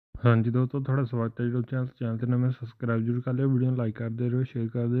ਹਾਂਜੀ ਦੋਸਤੋ, ਤੁਹਾਡਾ ਸਵਾਗਤ ਹੈ। ਜਿਹੜਾ ਚੈਨਲ 'ਤੇ ਨਵੇਂ ਸਬਸਕ੍ਰਾਈਬ ਜ਼ਰੂਰ ਕਰ ਲਿਓ, ਵੀਡੀਓ ਨੂੰ ਲਾਈਕ ਕਰਦੇ ਰਹੋ, ਸ਼ੇਅਰ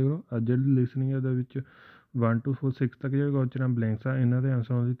ਕਰਦੇ ਰਹੋ। ਅੱਜ ਜਿਹੜੀ ਲਿਸਨਿੰਗ ਹੈ ਉਹਦੇ ਵਿੱਚ 1 to 6 ਤੱਕ ਜਿਹੜੇ ਕੁਐਸਚਨ ਆ ਬਲੈਂਕਸ ਆ, ਇਹਨਾਂ ਦੇ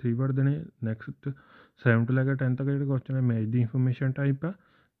ਆਂਸਰ ਦੀ 3 ਵਰਡ ਦੇਣੇ। ਨੈਕਸਟ 7 ਤੋਂ ਲੈ ਕੇ 10 ਤੱਕ ਜਿਹੜੇ ਕੁਐਸਚਨ ਹੈ ਮੈਚ ਦੀ ਇਨਫੋਰਮੇਸ਼ਨ ਟਾਈਪ ਆ।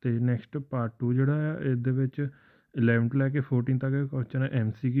 ਅਤੇ ਨੈਕਸਟ ਪਾਰਟ 2 ਜਿਹੜਾ ਆ ਇਹਦੇ ਵਿੱਚ 11 ਤੋਂ ਲੈ ਕੇ 14 ਤੱਕ ਕੁਐਸਚਨ ਹੈ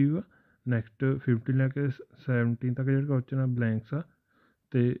MCQ ਆ। ਨੈਕਸਟ 15 ਲੈ ਕੇ 17 ਤੱਕ ਜਿਹੜੇ ਕੁਐਸਚਨ ਆ ਬਲੈਂਕਸ ਆ,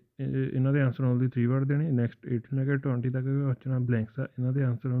 ਅਤੇ ਇਹਨਾਂ ਦੇ ਆਂਸਰ ਓਨਲੀ 3 ਵਰਡ ਦੇਣੇ। ਨੈਕਸਟ 18 ਲੈ ਕੇ 20 ਤੱਕ ਕੁਐਸਚਨ ਆ ਬਲੈਂਕਸ ਆ, ਇਹਨਾਂ ਦੇ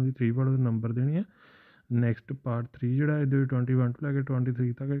ਆਂਸਰ ਓਨਲੀ 3 ਵਰਡ ਨੰਬਰ ਦੇਣੇ ਆ। ਨੈਕਸਟ ਪਾਰਟ 3 ਜਿਹੜਾ ਇਹਦੇ ਵਿੱਚ 21 ਤੋਂ ਲੈ ਕੇ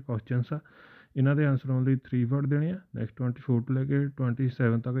 23 ਤੱਕ ਕੁਐਸਚਨਸ ਆ, ਇਹਨਾਂ ਦੇ ਆਂਸਰ ਓਨਲੀ 3 ਵਰਡ ਦੇਣੇ ਆ। ਨੈਕਸਟ 24 ਤੋਂ ਲੈ ਕੇ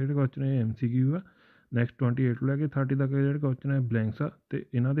 27 ਤੱਕ ਜਿਹੜੇ ਕੁਐਸਚਨ ਹੈ MCQ ਆ। ਨੈਕਸਟ 28 ਤੋਂ ਲੈ ਕੇ 30 ਤੱਕ ਜਿਹੜੇ ਕੁਐਸਚਨ ਹੈ ਬਲੈਂਕਸ ਆ, ਅਤੇ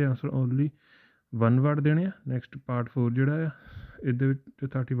ਇਹਨਾਂ ਦੇ ਆਂਸਰ ਓਨਲੀ 1 ਵਰਡ ਦੇਣੇ ਆ। ਨੈਕਸਟ ਪਾਰਟ 4 ਜਿਹੜਾ ਆ ਇਹਦੇ ਵਿੱਚ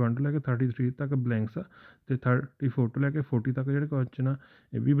 31 ਤੋਂ ਲੈ ਕੇ 33 ਤੱਕ ਬਲੈਂਕਸ ਆ, ਅਤੇ 34 ਤੋਂ ਲੈ ਕੇ 40 ਤੱਕ ਜਿਹੜੇ ਕੁਐਸਚਨ ਆ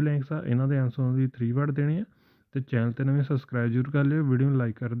ਇਹ ਵੀ ਬਲੈਂਕਸ ਆ, ਇਹਨਾਂ ਦੇ ਆਂਸਰ ਓਨਲੀ 3 ਵਰਡ ਦੇਣੇ ਆ। ਅਤੇ ਚੈਨਲ 'ਤੇ ਨਵੇਂ ਸਬਸਕ੍ਰਾਈਬ ਜ਼ਰੂਰ ਕਰ ਲਿਓ, ਵੀਡੀਓ ਨੂੰ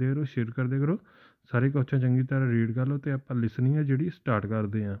ਲਾਈਕ ਕਰਦੇ ਰਹੋ, ਸ਼ੇਅਰ ਕਰਦੇ ਕਰੋ। ਸਾਰੇ ਕੁਐਸਚਨ ਚੰਗੀ ਤਰ੍ਹਾਂ ਰੀਡ ਕਰ ਲਓ, ਅਤੇ ਆਪਾਂ ਲਿਸਨਿੰਗ ਹੈ ਜਿਹੜੀ ਸਟਾਰਟ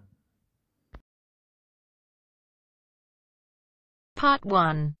ਕਰਦੇ ਹਾਂ। Part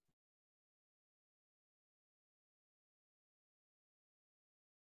 1.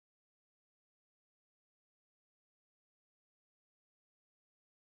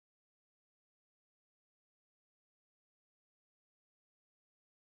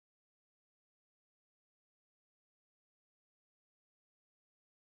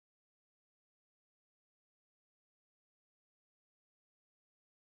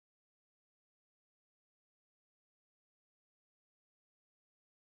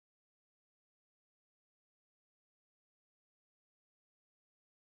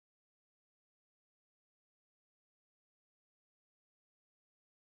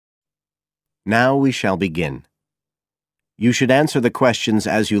 Now we shall begin. You should answer the questions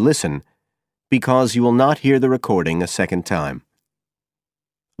as you listen, because you will not hear the recording a second time.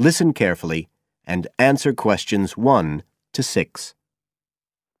 Listen carefully and answer questions 1 to 6.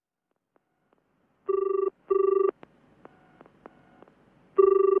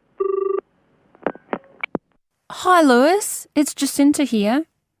 Hi, Lewis. It's Jacinta here.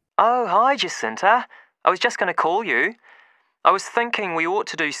 Oh, hi, Jacinta. I was just going to call you. I was thinking we ought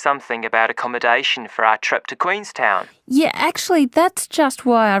to do something about accommodation for our trip to Queenstown. Yeah, actually, that's just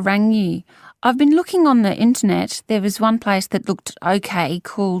why I rang you. I've been looking on the internet. There was one place that looked okay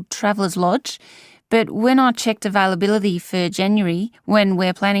called Traveller's Lodge, but when I checked availability for January, when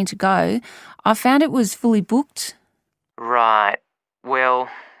we're planning to go, I found it was fully booked. Right. Well,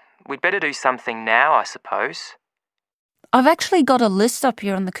 we'd better do something now, I suppose. I've actually got a list up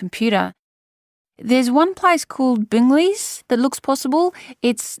here on the computer. There's one place called Bingley's that looks possible.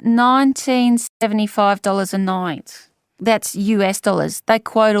 It's $1975 a night. That's US dollars. They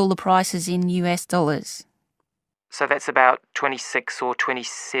quote all the prices in US dollars. So that's about 26 or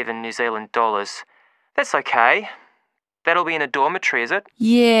 27 New Zealand dollars. That's okay. That'll be in a dormitory, is it?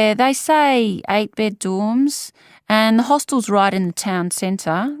 Yeah, they say 8-bed dorms, and the hostel's right in the town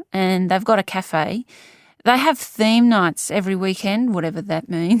centre, and they've got a cafe. They have theme nights every weekend, whatever that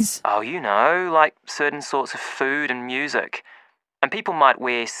means. Oh, you know, like certain sorts of food and music. And people might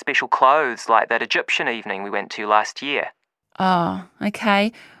wear special clothes like that Egyptian evening we went to last year. Oh, okay.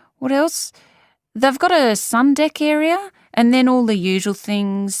 What else? They've got a sun deck area, and then all the usual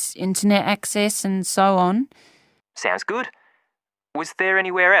things, internet access and so on. Sounds good. Was there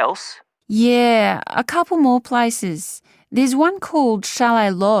anywhere else? Yeah, a couple more places. There's one called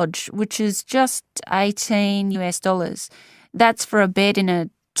Chalet Lodge, which is just 18 US dollars. That's for a bed in a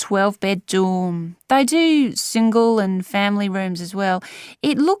 12-bed dorm. They do single and family rooms as well.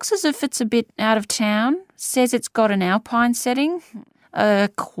 It looks as if it's a bit out of town. Says it's got an alpine setting, a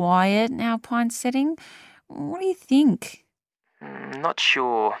quiet alpine setting. What do you think? Not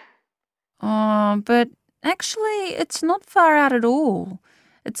sure. Oh, but actually it's not far out at all.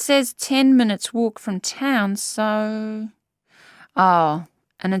 It says 10 minutes walk from town, so... Oh,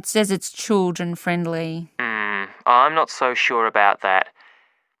 and it says it's children friendly. I'm not so sure about that.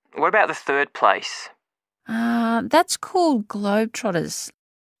 What about the third place? That's called Globetrotters.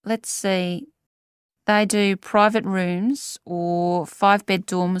 Let's see. They do private rooms or 5-bed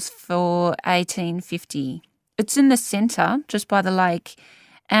dorms for $18.50. It's in the centre, just by the lake,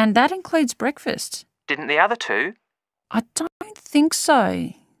 and that includes breakfast. Didn't the other two? I don't think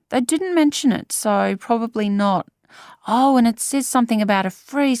so. They didn't mention it, so probably not. Oh, and it says something about a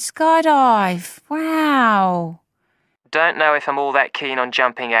free skydive. Wow. Don't know if I'm all that keen on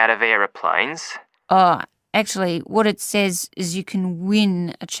jumping out of aeroplanes. Oh, actually, what it says is you can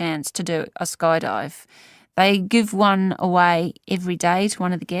win a chance to do a skydive. They give one away every day to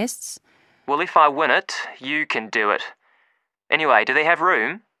one of the guests. Well, if I win it, you can do it. Anyway, do they have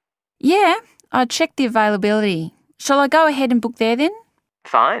room? Yeah, I checked the availability. Shall I go ahead and book there then?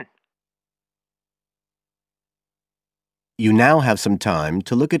 Fine. You now have some time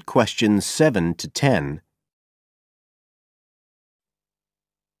to look at questions 7 to 10.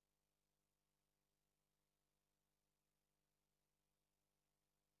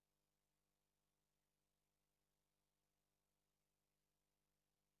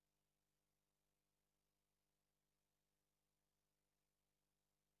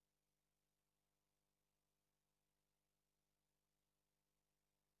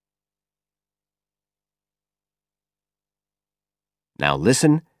 Now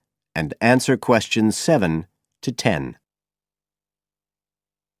listen and answer questions 7 to 10.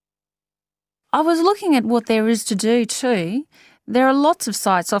 I was looking at what there is to do too. There are lots of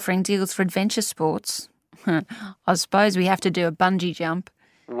sites offering deals for adventure sports. I suppose we have to do a bungee jump.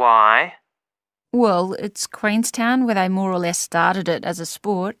 Why? Well, it's Queenstown where they more or less started it as a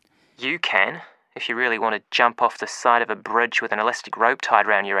sport. You can, if you really want to jump off the side of a bridge with an elastic rope tied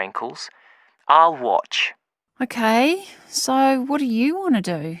round your ankles. I'll watch. Okay, so what do you want to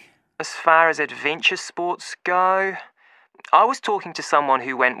do? As far as adventure sports go, I was talking to someone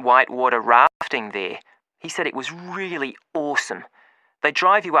who went whitewater rafting there. He said it was really awesome. They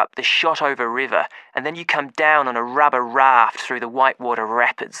drive you up the Shotover River and then you come down on a rubber raft through the whitewater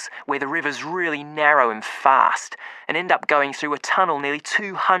rapids where the river's really narrow and fast and end up going through a tunnel nearly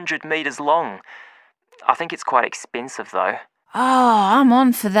 200 metres long. I think it's quite expensive though. Oh, I'm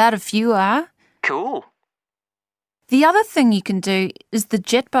on for that if you are. Cool. The other thing you can do is the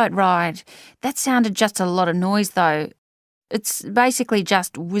jet boat ride. That sounded just a lot of noise though. It's basically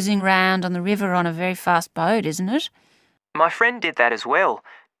just whizzing round on the river on a very fast boat, isn't it? My friend did that as well.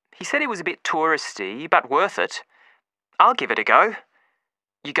 He said it was a bit touristy, but worth it. I'll give it a go.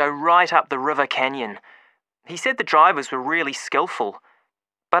 You go right up the river canyon. He said the drivers were really skillful,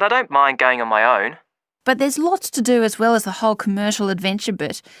 but I don't mind going on my own. But there's lots to do as well as the whole commercial adventure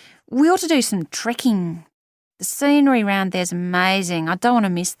bit. We ought to do some trekking. The scenery around there's amazing. I don't want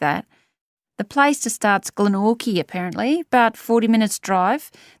to miss that. The place to start's Glenorchy, apparently, about 40 minutes drive.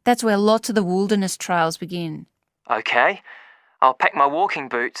 That's where lots of the wilderness trails begin. Okay, I'll pack my walking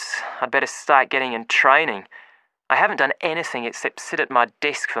boots. I'd better start getting in training. I haven't done anything except sit at my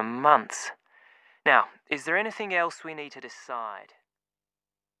desk for months. Now, is there anything else we need to decide?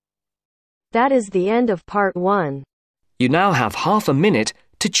 That is the end of part 1. You now have half a minute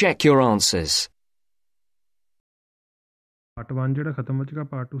to check your answers. Part 1 ਜਿਹੜਾ ਖਤਮ ਹੋ ਚੁੱਕਾ,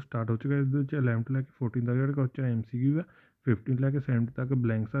 part 2 start ਹੋ ਚੁੱਕਾ। ਇਹਦੇ ਵਿੱਚ 11 ਤੋਂ ਲੈ ਕੇ 14 ਤੱਕ ਜਿਹੜਾ ਕੁਐਸਚਨ MCQ ਹੈ, 15 ਤੋਂ ਲੈ ਕੇ 70 ਤੱਕ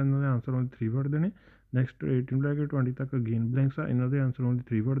ਬਲੈਂਕਸ ਆ, ਇਹਨਾਂ ਦੇ ਆਨਸਰ ਓਨਲੀ 3 ਵਰਡ ਦੇਣੇ। ਨੈਕਸਟ 18 ਤੋਂ ਲੈ ਕੇ 20 ਤੱਕ ਅਗੇਨ ਬਲੈਂਕਸ ਆ, ਇਹਨਾਂ ਦੇ ਆਨਸਰ ਓਨਲੀ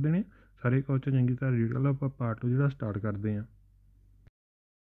 3 ਵਰਡ ਦੇਣੇ। ਸਾਰੇ ਕੁਐਸਚਨ ਚੰਗੀ ਤਰ੍ਹਾਂ ਰੀਡ ਕਰ ਲਓ। ਆਪਾਂ ਪਾਰਟ 2 ਜਿਹੜਾ ਸਟਾਰਟ ਕਰਦੇ ਹਾਂ।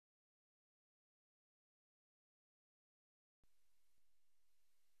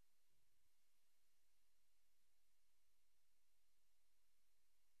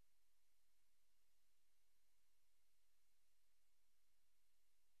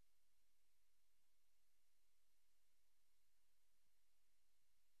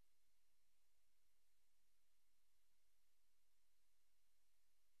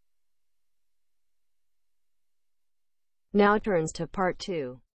 Now turns to part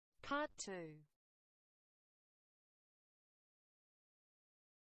 2. Part 2.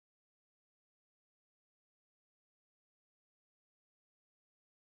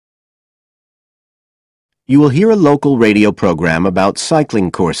 You will hear a local radio program about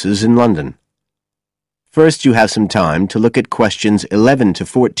cycling courses in London. First, you have some time to look at questions 11 to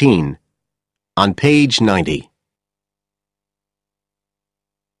 14 on page 90.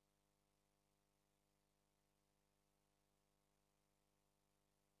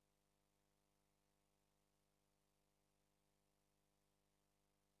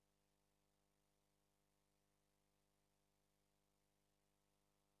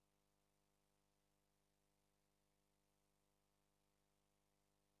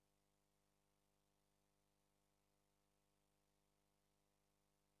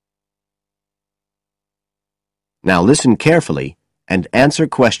 Now listen carefully and answer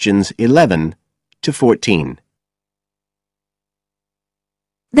questions 11 to 14.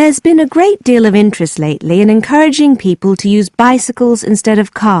 There's been a great deal of interest lately in encouraging people to use bicycles instead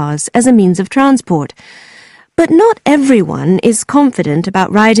of cars as a means of transport. But not everyone is confident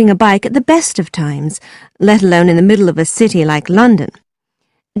about riding a bike at the best of times, let alone in the middle of a city like London.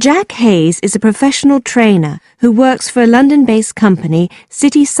 Jack Hayes is a professional trainer who works for a London-based company,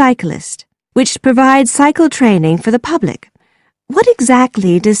 City Cyclist, which provides cycle training for the public. What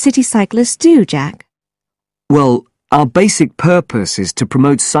exactly does City Cyclist do, Jack? Well, our basic purpose is to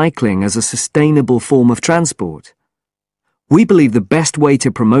promote cycling as a sustainable form of transport. We believe the best way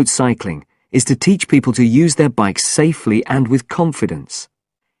to promote cycling is to teach people to use their bikes safely and with confidence.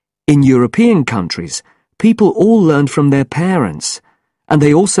 In European countries, people all learned from their parents, and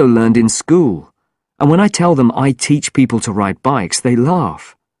they also learned in school. And when I tell them I teach people to ride bikes, they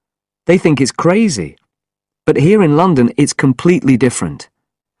laugh. They think it's crazy. But here in London, it's completely different.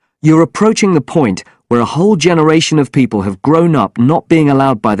 You're approaching the point where a whole generation of people have grown up not being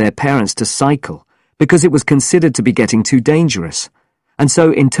allowed by their parents to cycle because it was considered to be getting too dangerous. And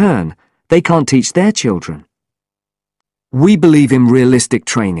so, in turn, they can't teach their children. We believe in realistic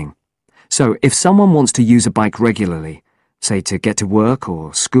training. So, if someone wants to use a bike regularly, say to get to work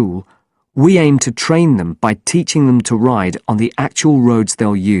or school, we aim to train them by teaching them to ride on the actual roads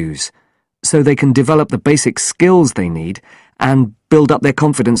they'll use, so they can develop the basic skills they need and build up their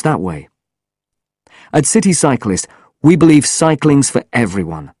confidence that way. At City Cyclist, we believe cycling's for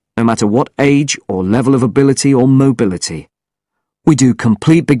everyone, no matter what age or level of ability or mobility. We do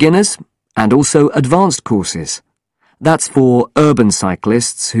complete beginners and also advanced courses. That's for urban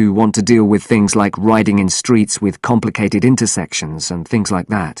cyclists who want to deal with things like riding in streets with complicated intersections and things like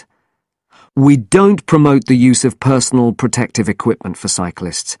that. We don't promote the use of personal protective equipment for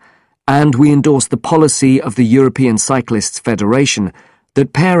cyclists, and we endorse the policy of the European Cyclists Federation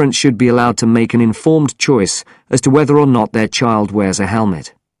that parents should be allowed to make an informed choice as to whether or not their child wears a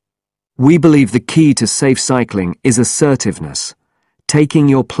helmet. We believe the key to safe cycling is assertiveness, taking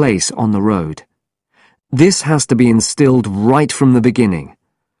your place on the road. This has to be instilled right from the beginning.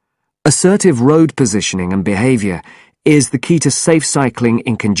 Assertive road positioning and behaviour is the key to safe cycling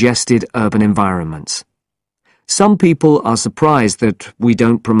in congested urban environments. Some people are surprised that we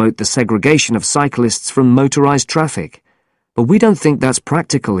don't promote the segregation of cyclists from motorised traffic, but we don't think that's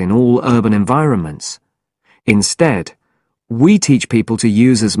practical in all urban environments. Instead, we teach people to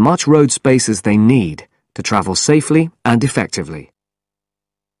use as much road space as they need to travel safely and effectively.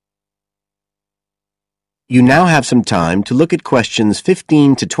 You now have some time to look at questions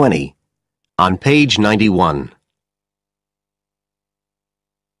 15 to 20 on page 91.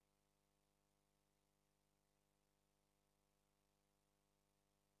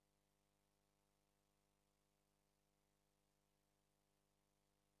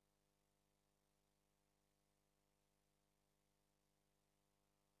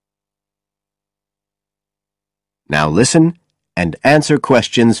 Now listen and answer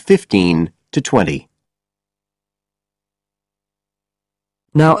questions 15 to 20.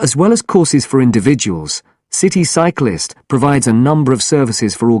 Now, as well as courses for individuals, City Cyclist provides a number of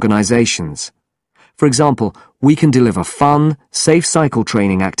services for organisations. For example, we can deliver fun, safe cycle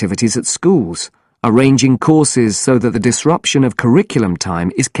training activities at schools, arranging courses so that the disruption of curriculum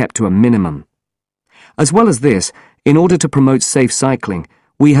time is kept to a minimum. As well as this, in order to promote safe cycling,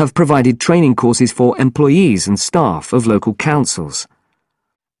 we have provided training courses for employees and staff of local councils.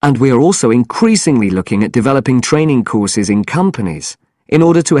 And we are also increasingly looking at developing training courses in companies in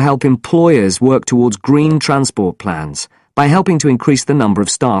order to help employers work towards green transport plans by helping to increase the number of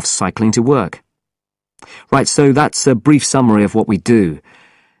staff cycling to work. Right, so that's a brief summary of what we do.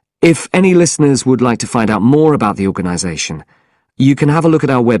 If any listeners would like to find out more about the organisation, you can have a look at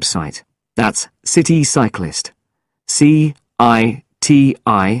our website. That's City Cyclist, C-I-T-I,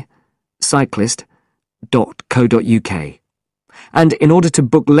 cyclist.co.uk. And in order to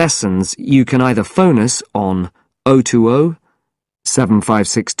book lessons, you can either phone us on 020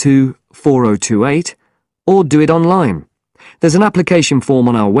 7562 4028 or do it online. There's an application form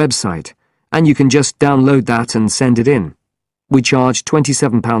on our website, and you can just download that and send it in. We charge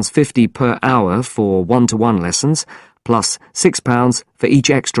 £27.50 per hour for one-to-one lessons, plus £6 for each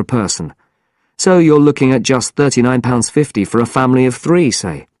extra person. So you're looking at just £39.50 for a family of 3,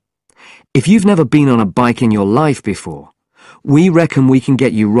 say. If you've never been on a bike in your life before, we reckon we can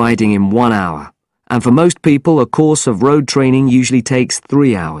get you riding in 1 hour, and for most people a course of road training usually takes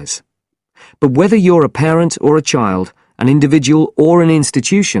 3 hours. But whether you're a parent or a child, an individual or an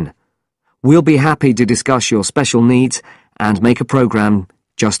institution, we'll be happy to discuss your special needs and make a program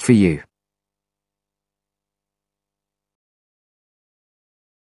just for you.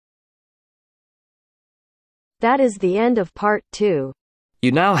 That is the end of part 2.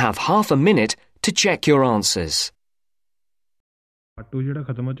 You now have half a minute to check your answers. Part 2 ਜਿਹੜਾ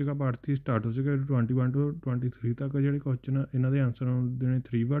ਖਤਮ ਹੋ ਚੁੱਕਾ, part 3 start ਹੋ ਚੁੱਕਾ। 21 ਤੋਂ 23 ਤੱਕ ਜਿਹੜੇ question ਆ ਇਹਨਾਂ ਦੇ ਆਨਸਰ ਆਉਂਦੇ ਨੇ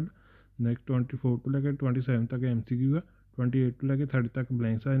 3 ਵਰਡ। ਨੈਕਸਟ 24 ਤੋਂ ਲੈ ਕੇ 27 ਤੱਕ MCQ ਆ। 28 ਤੋਂ ਲੈ ਕੇ 30 ਤੱਕ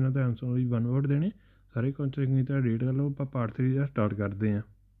ਬਲੈਂਕਸ ਆ। ਇਹਨਾਂ ਦੇ ਆਨਸਰ ਵੀ 1 ਵਰਡ ਦੇਣੇ। ਸਾਰੇ ਕੁਐਸਚਨ ਚੰਗੀ ਤਰ੍ਹਾਂ ਰੀਡ ਕਰ ਲਓ। ਆਪਾਂ ਪਾਰਟ 3 ਦਾ ਸਟਾਰਟ ਕਰਦੇ ਹਾਂ।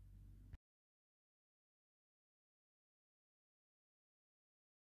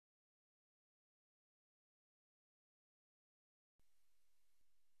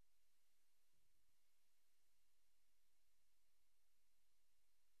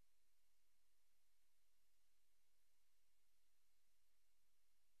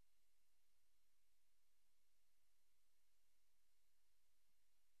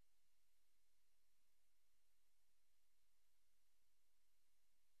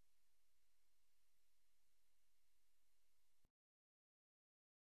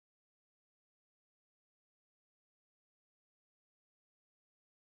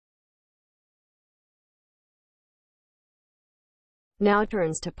 Now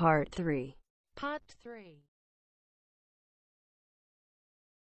turns to Part 3. Part 3.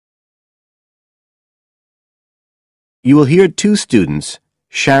 You will hear two students,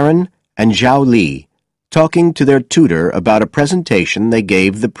 Sharon and Zhao Li, talking to their tutor about a presentation they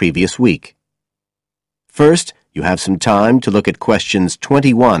gave the previous week. First, you have some time to look at questions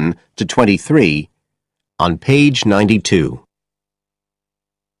 21 to 23 on page 92.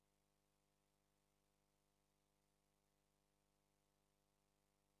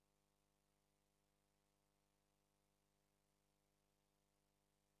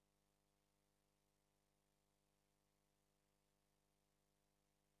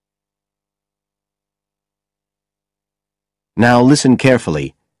 Now listen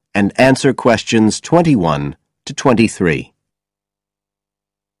carefully and answer questions 21 to 23.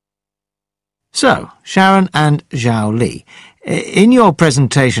 So, Sharon and Zhao Li, in your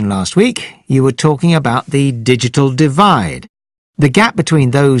presentation last week, you were talking about the digital divide, the gap between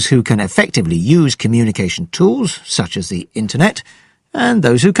those who can effectively use communication tools, such as the internet, and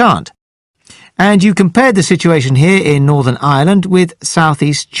those who can't. And you compared the situation here in Northern Ireland with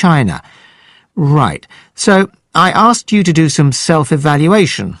Southeast China. Right. So, I asked you to do some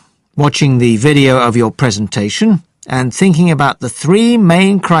self-evaluation, watching the video of your presentation and thinking about the three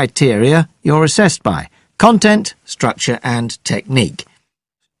main criteria you're assessed by: content, structure and technique.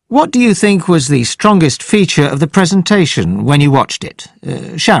 What do you think was the strongest feature of the presentation when you watched it?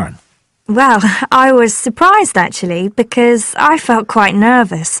 Sharon? Well, I was surprised actually, because I felt quite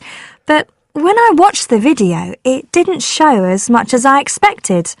nervous. But when I watched the video, it didn't show as much as I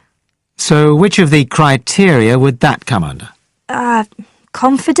expected. So which of the criteria would that come under?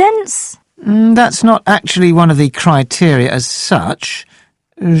 Confidence? That's not actually one of the criteria as such.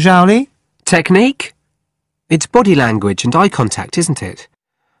 Zhao Li? Technique? It's body language and eye contact, isn't it?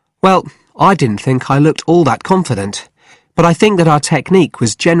 Well, I didn't think I looked all that confident, but I think that our technique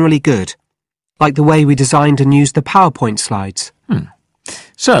was generally good, like the way we designed and used the PowerPoint slides.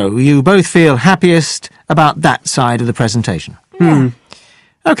 So, you both feel happiest about that side of the presentation?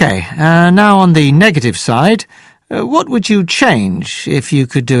 OK, now on the negative side, what would you change if you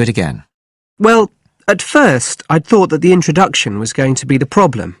could do it again? Well, at first I'd thought that the introduction was going to be the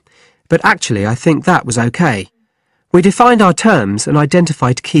problem, but actually I think that was okay. We defined our terms and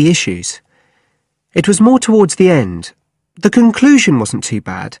identified key issues. It was more towards the end. The conclusion wasn't too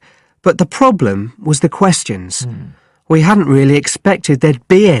bad, but the problem was the questions. We hadn't really expected there'd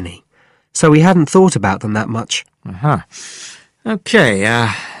be any, so we hadn't thought about them that much. OK,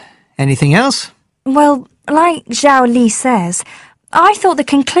 anything else? Well, like Zhao Li says, I thought the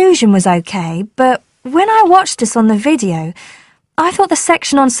conclusion was okay, but when I watched this on the video, I thought the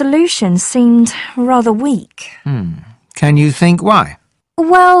section on solutions seemed rather weak. Can you think why?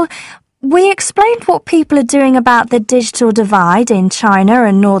 Well, we explained what people are doing about the digital divide in China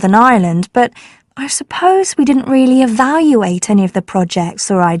and Northern Ireland, but I suppose we didn't really evaluate any of the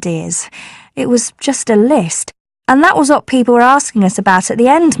projects or ideas. It was just a list, and that was what people were asking us about at the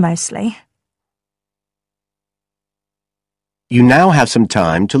end mostly. You now have some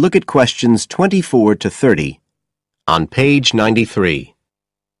time to look at questions 24 to 30 on page 93.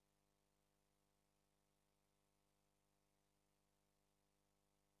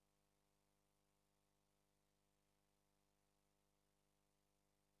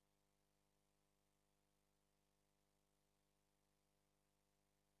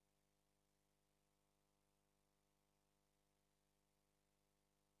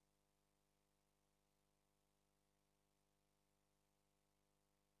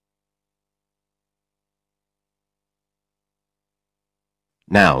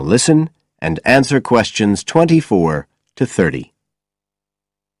 Now listen and answer questions 24 to 30.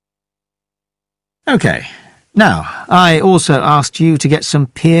 OK. Now, I also asked you to get some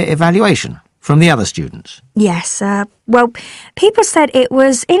peer evaluation from the other students. Yes, well, people said it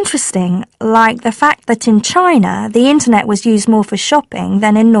was interesting, like the fact that in China the internet was used more for shopping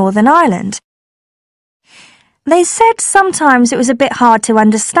than in Northern Ireland. They said sometimes it was a bit hard to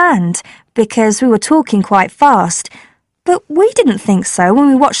understand because we were talking quite fast, but we didn't think so when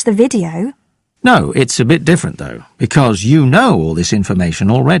we watched the video. No, it's a bit different, though, because you know all this information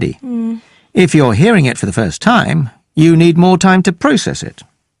already. If you're hearing it for the first time, you need more time to process it.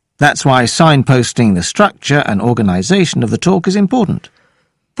 That's why signposting the structure and organisation of the talk is important.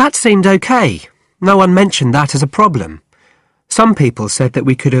 That seemed okay. No one mentioned that as a problem. Some people said that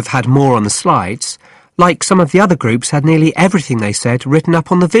we could have had more on the slides, like some of the other groups had nearly everything they said written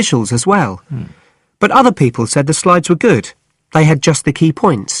up on the visuals as well. But other people said the slides were good. They had just the key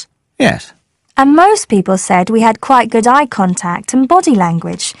points. Yes. And most people said we had quite good eye contact and body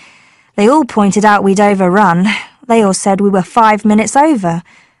language. They all pointed out we'd overrun. They all said we were 5 minutes over,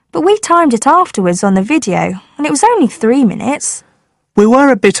 but we timed it afterwards on the video, and it was only 3 minutes. We were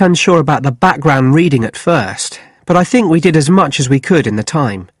a bit unsure about the background reading at first, but I think we did as much as we could in the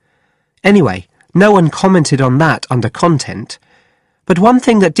time. Anyway, no one commented on that under content, but one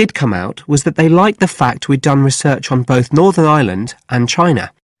thing that did come out was that they liked the fact we'd done research on both Northern Ireland and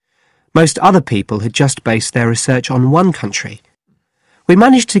China. Most other people had just based their research on one country. We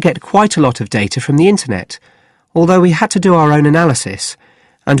managed to get quite a lot of data from the internet, although we had to do our own analysis,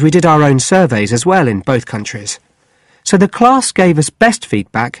 and we did our own surveys as well in both countries. So the class gave us best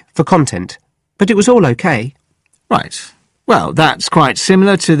feedback for content, but it was all okay. Right. Well, that's quite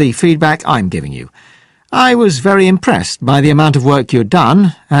similar to the feedback I'm giving you. I was very impressed by the amount of work you'd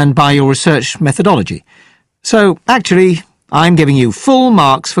done and by your research methodology. So, actually, I'm giving you full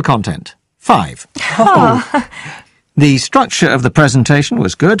marks for content. 5. Oh. The structure of the presentation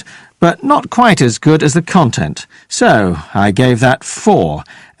was good, but not quite as good as the content. So, I gave that 4,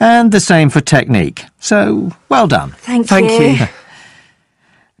 and the same for technique. So, well done. Thank you.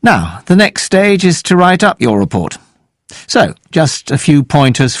 Now, the next stage is to write up your report. So, just a few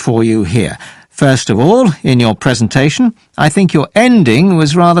pointers for you here. First of all, in your presentation, I think your ending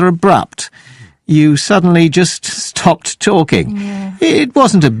was rather abrupt. You suddenly just stopped talking. Yeah. It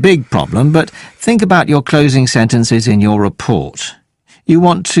wasn't a big problem, but think about your closing sentences in your report. You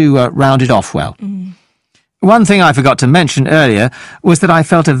want to round it off well. One thing I forgot to mention earlier was that I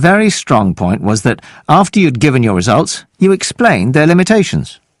felt a very strong point was that after you'd given your results, you explained their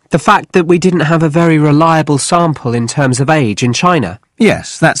limitations. The fact that we didn't have a very reliable sample in terms of age in China.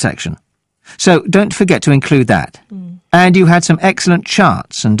 Yes, that section. So don't forget to include that. And you had some excellent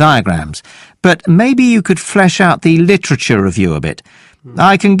charts and diagrams, but maybe you could flesh out the literature review a bit.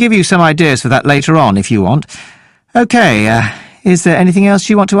 I can give you some ideas for that later on if you want. Okay, is there anything else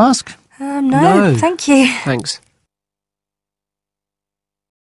you want to ask? No, thank you. Thanks.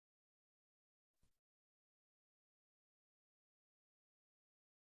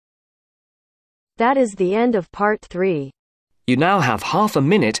 That is the end of part 3. You now have half a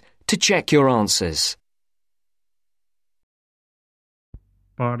minute to check your answers.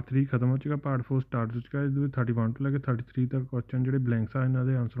 Part 3 ਖਤਮ ਹੋ ਚੁੱਕਾ, part 4 start ਹੋ ਚੁੱਕਾ। ਇਹਦੇ ਵਿੱਚ 31 ਤੋਂ ਲੈ ਕੇ 33 ਤੱਕ ਕੁਐਸਚਨ ਜਿਹੜੇ ਬਲੈਂਕਸ ਆ ਇਹਨਾਂ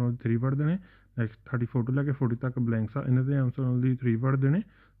ਦੇ ਆਨਸਰਾਂ ਦੇ 3 ਵਰਡ ਦੇਣੇ। ਨੈਕਸਟ 34 ਤੋਂ ਲੈ ਕੇ 40 ਤੱਕ ਬਲੈਂਕਸ ਆ ਇਹਨਾਂ ਦੇ ਆਨਸਰਾਂ ਦੀ 3 ਵਰਡ ਦੇਣੇ।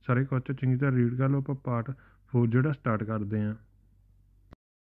 ਸਾਰੇ ਕੁਐਸਚਨ ਚੰਗੀ ਤਰ੍ਹਾਂ ਰੀਡ ਕਰ ਲਓ। ਆਪਾਂ ਪਾਰਟ 4 ਜਿਹੜਾ ਸਟਾਰਟ ਕਰਦੇ ਹਾਂ।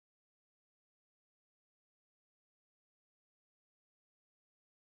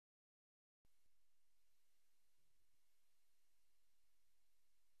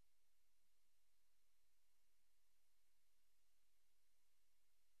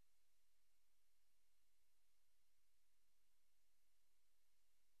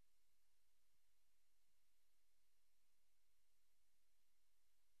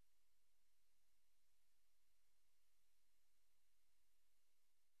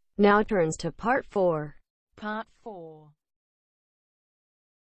 Now turns to part 4. Part 4.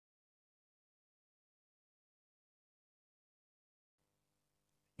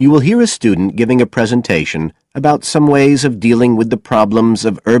 You will hear a student giving a presentation about some ways of dealing with the problems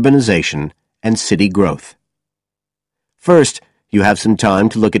of urbanization and city growth. First, you have some time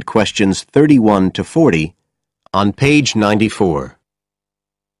to look at questions 31 to 40 on page 94.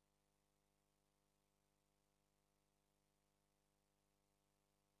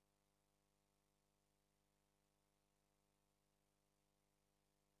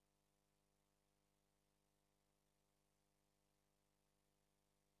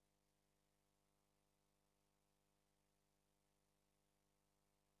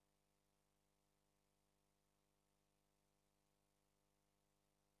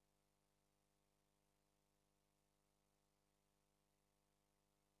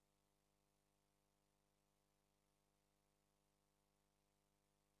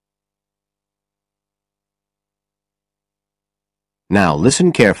 Now listen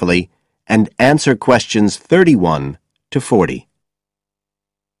carefully and answer questions 31 to 40.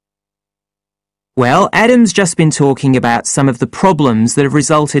 Well, Adam's just been talking about some of the problems that have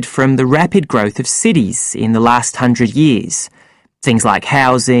resulted from the rapid growth of cities in the last 100 years. Things like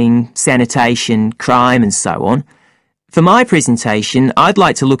housing, sanitation, crime and so on. For my presentation, I'd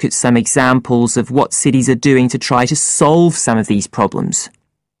like to look at some examples of what cities are doing to try to solve some of these problems.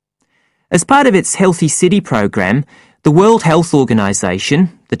 As part of its Healthy City program, the World Health Organization,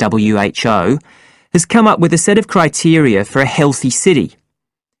 the WHO, has come up with a set of criteria for a healthy city.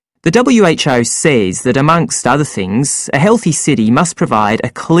 The WHO says that, amongst other things, a healthy city must provide a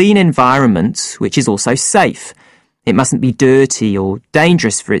clean environment which is also safe. It mustn't be dirty or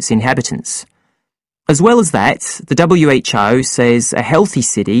dangerous for its inhabitants. As well as that, the WHO says a healthy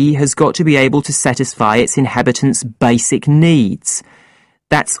city has got to be able to satisfy its inhabitants' basic needs.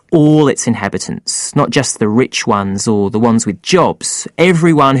 That's all its inhabitants, not just the rich ones or the ones with jobs,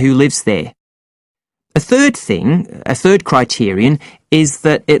 everyone who lives there. A third criterion, is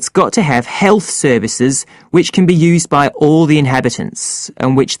that it's got to have health services which can be used by all the inhabitants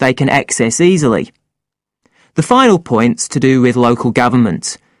and which they can access easily. The final point's to do with local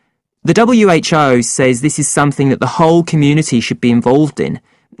government. The WHO says this is something that the whole community should be involved in,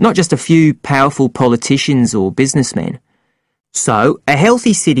 not just a few powerful politicians or businessmen. So, a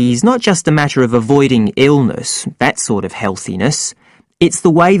healthy city is not just a matter of avoiding illness, that sort of healthiness. It's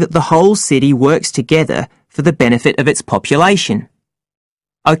the way that the whole city works together for the benefit of its population.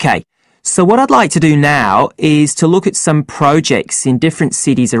 Okay, so what I'd like to do now is to look at some projects in different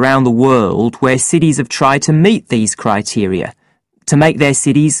cities around the world where cities have tried to meet these criteria, to make their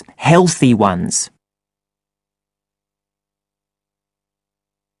cities healthy ones.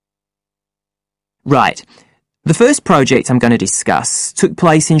 Right. The first project I'm going to discuss took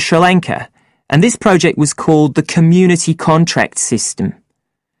place in Sri Lanka, and this project was called the Community Contract System.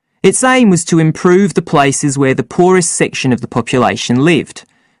 Its aim was to improve the places where the poorest section of the population lived,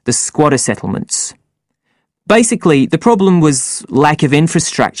 the squatter settlements. Basically, the problem was lack of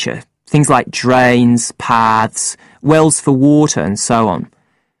infrastructure, things like drains, paths, wells for water and so on.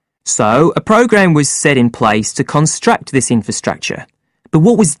 So, a program was set in place to construct this infrastructure. But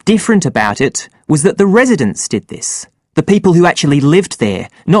what was different about it was that the residents did this, the people who actually lived there,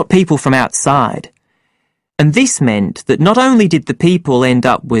 not people from outside. And this meant that not only did the people end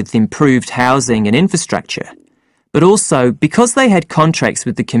up with improved housing and infrastructure, but also, because they had contracts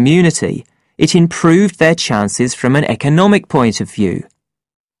with the community, it improved their chances from an economic point of view.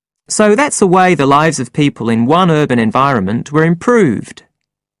 So that's the way the lives of people in one urban environment were improved.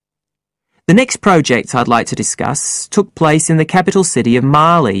 The next project I'd like to discuss took place in the capital city of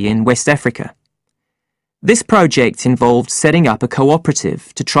Mali in West Africa. This project involved setting up a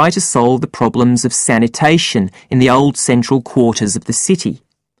cooperative to try to solve the problems of sanitation in the old central quarters of the city.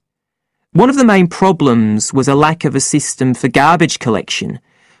 One of the main problems was a lack of a system for garbage collection,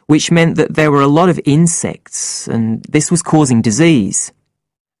 which meant that there were a lot of insects, and this was causing disease.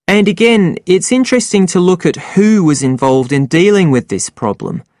 And again, it's interesting to look at who was involved in dealing with this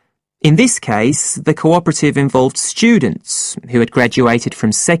problem. In this case, the cooperative involved students who had graduated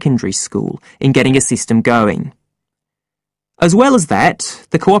from secondary school in getting a system going. As well as that,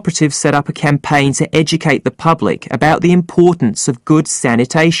 the cooperative set up a campaign to educate the public about the importance of good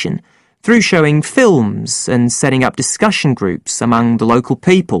sanitation through showing films and setting up discussion groups among the local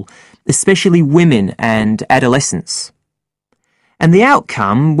people, especially women and adolescents. And the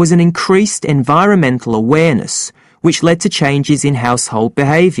outcome was an increased environmental awareness, which led to changes in household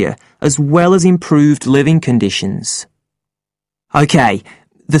behaviour, as well as improved living conditions. Okay,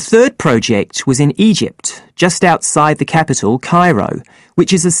 the third project was in Egypt, just outside the capital, Cairo,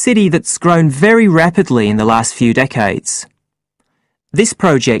 which is a city that's grown very rapidly in the last few decades. This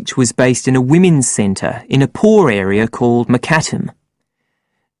project was based in a women's centre in a poor area called Makkar.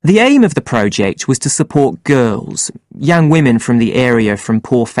 The aim of the project was to support girls, young women from the area from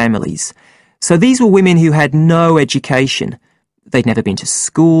poor families. So these were women who had no education. They'd never been to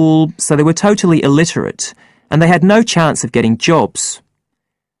school, so they were totally illiterate, and they had no chance of getting jobs.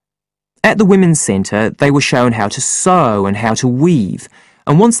 At the women's centre, they were shown how to sew and how to weave,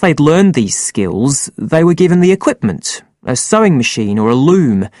 and once they'd learned these skills, they were given the equipment, a sewing machine or a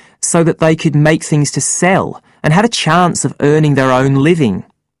loom, so that they could make things to sell and had a chance of earning their own living.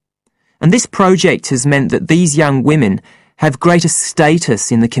 And this project has meant that these young women have greater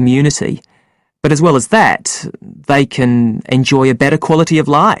status in the community, but as well as that, they can enjoy a better quality of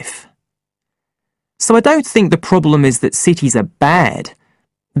life. So I don't think the problem is that cities are bad.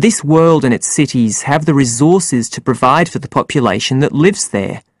 This world and its cities have the resources to provide for the population that lives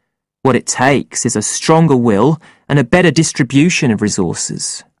there. What it takes is a stronger will and a better distribution of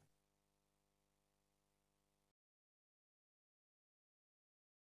resources.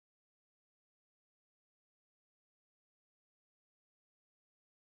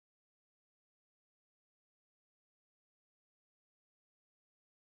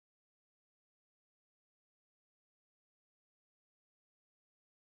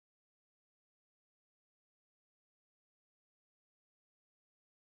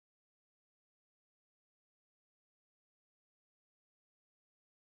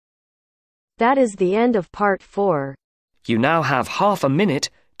 That is the end of part 4. You now have half a minute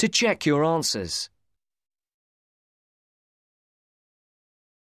to check your answers.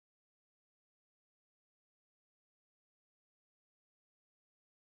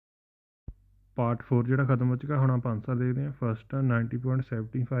 Part 4 ਜਿਹੜਾ ਖਤਮ ਹੋ ਚੁੱਕਾ, ਹੁਣ ਆਪਾਂ answer ਦੇਖਦੇ ਹਾਂ। First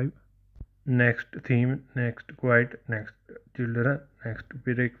 90.75, next theme, next quite, next children, next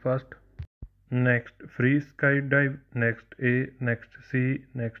breakfast, next free skydive, next A, next C,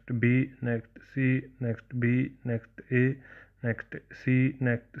 next B, next C, next B, next A, next C,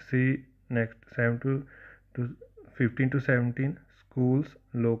 next C, next 7 to 15 to 17 schools,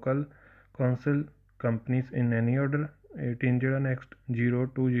 local council, companies in any order. 18 ਜਿਹੜਾ next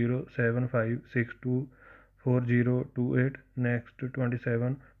 02075624028, next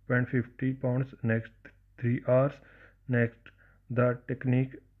 27.50 pounds, next 3 hours, next the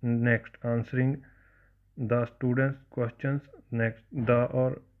technique, next answering the students questions, next the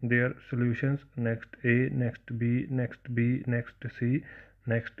or their solutions, next A, next B, next B, next C,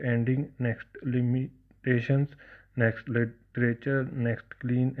 next ending, next limitations, next literature, next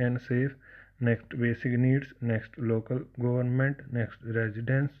clean and safe, next basic needs, next local government, next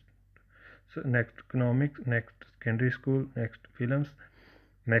residence, next economics, next secondary school, next films,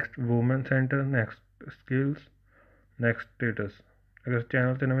 next women center, next skills, next status। अगर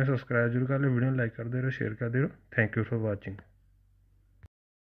channel ते नवें subscribe जरूर कर लो, video like करते रहो, share करते रहो। Thank you for watching.